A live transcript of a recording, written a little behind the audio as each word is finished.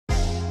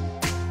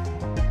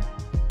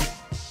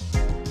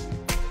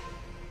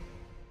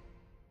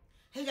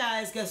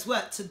guys, guess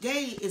what?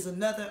 Today is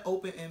another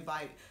open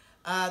invite.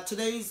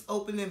 Today's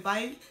open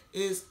invite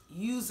is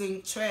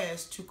using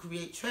trash to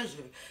create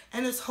treasure,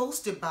 and it's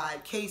hosted by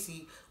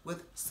Casey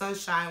with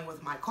Sunshine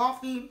with My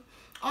Coffee.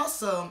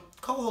 Also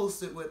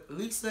co-hosted with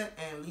Lisa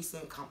and Lisa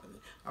and Company.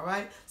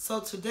 Alright,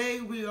 so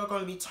today we are going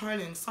to be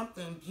turning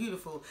something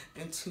beautiful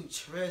into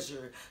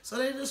treasure. So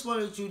they just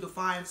wanted you to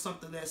find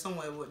something that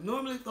someone would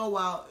normally throw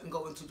out and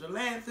go into the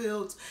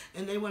landfills,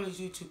 and they wanted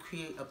you to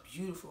create a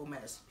beautiful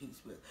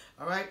masterpiece with.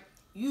 Alright,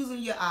 using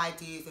your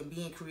ideas and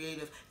being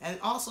creative and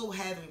also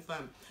having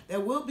fun.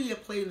 There will be a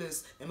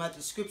playlist in my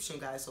description,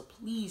 guys, so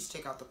please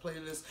check out the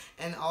playlist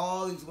and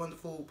all these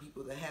wonderful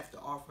people that have to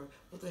offer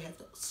what they have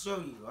to show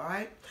you.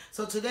 Alright,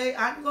 so today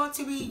I'm going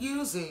to be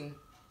using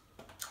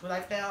what I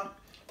found.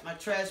 My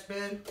trash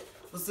bin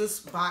was this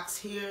box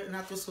here, and I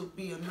thought this would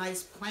be a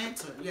nice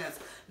planter. Yes,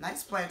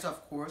 nice planter,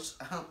 of course.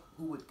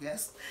 Who would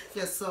guess?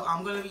 Yes, so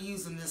I'm going to be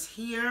using this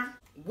here.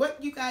 What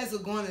you guys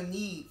are going to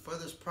need for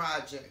this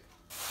project.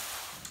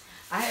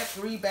 I have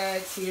 3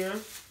 bags here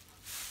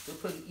to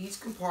put in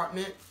each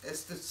compartment.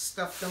 It's to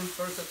stuff them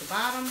first at the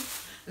bottom.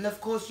 And of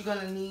course, you're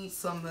going to need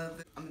some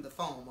of the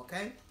foam,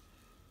 okay?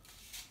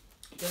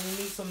 You're going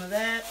to need some of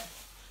that.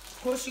 Of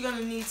course, you're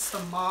going to need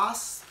some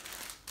moss.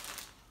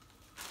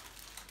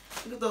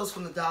 Look at those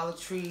from the Dollar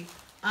Tree.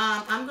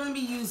 I'm going to be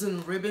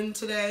using ribbon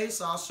today,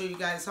 so I'll show you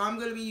guys how I'm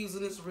going to be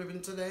using this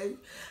ribbon today.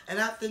 And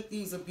I think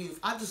these are beautiful.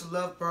 I just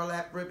love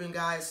burlap ribbon,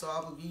 guys, so I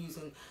will be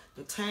using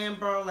the tan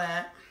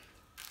burlap.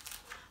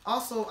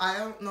 Also, I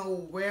don't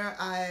know where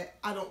I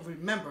don't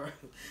remember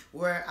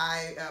where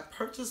I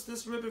purchased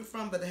this ribbon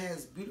from, but it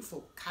has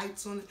beautiful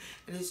kites on it,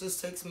 and it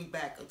just takes me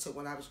back to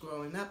when I was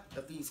growing up,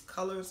 of these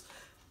colors,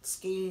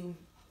 scheme,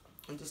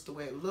 and just the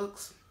way it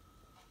looks.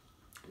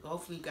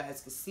 Hopefully you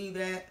guys can see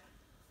that.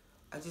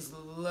 I just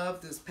love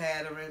this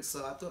pattern,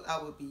 so I thought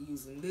I would be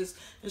using this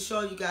and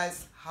show you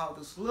guys how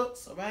this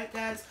looks. Alright,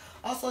 guys?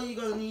 Also, you're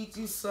going to need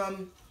you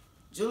some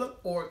julep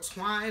or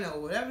twine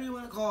or whatever you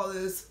want to call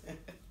this.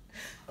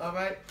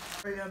 Alright?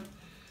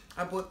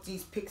 I bought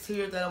these picks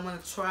here that I'm going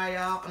to try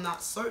out. I'm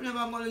not certain if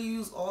I'm going to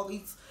use all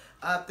these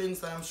things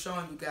that I'm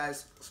showing you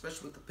guys,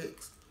 especially with the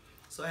picks.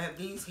 So I have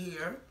these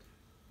here.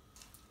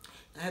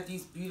 I have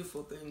these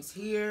beautiful things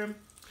here.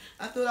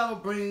 I thought I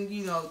would bring,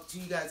 you know, to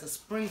you guys a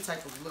spring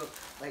type of look,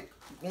 like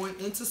going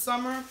into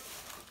summer.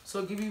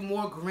 So give you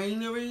more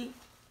greenery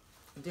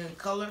than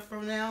color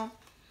from now.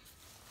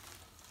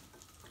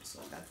 So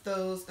I got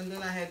those, and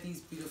then I have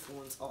these beautiful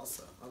ones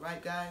also.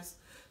 Alright, guys?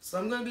 So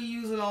I'm going to be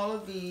using all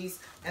of these.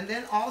 And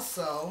then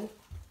also,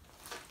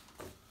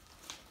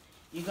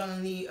 you're going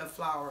to need a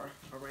flower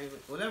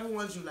arrangement, whatever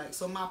ones you like.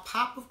 So my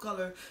pop of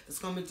color is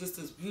going to be just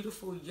this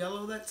beautiful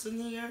yellow that's in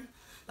here.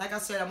 Like I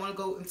said, I'm going to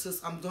go into,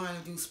 I'm going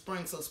to do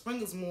spring. So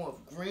spring is more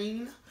of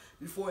green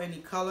before any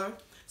color.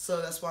 So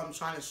that's why I'm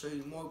trying to show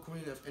you more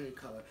green of any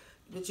color.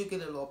 But you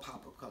get a little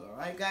pop of color,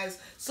 alright, guys?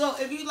 So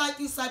if you like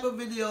these type of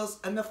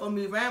videos, enough of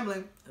me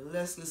rambling,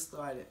 let's get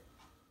started.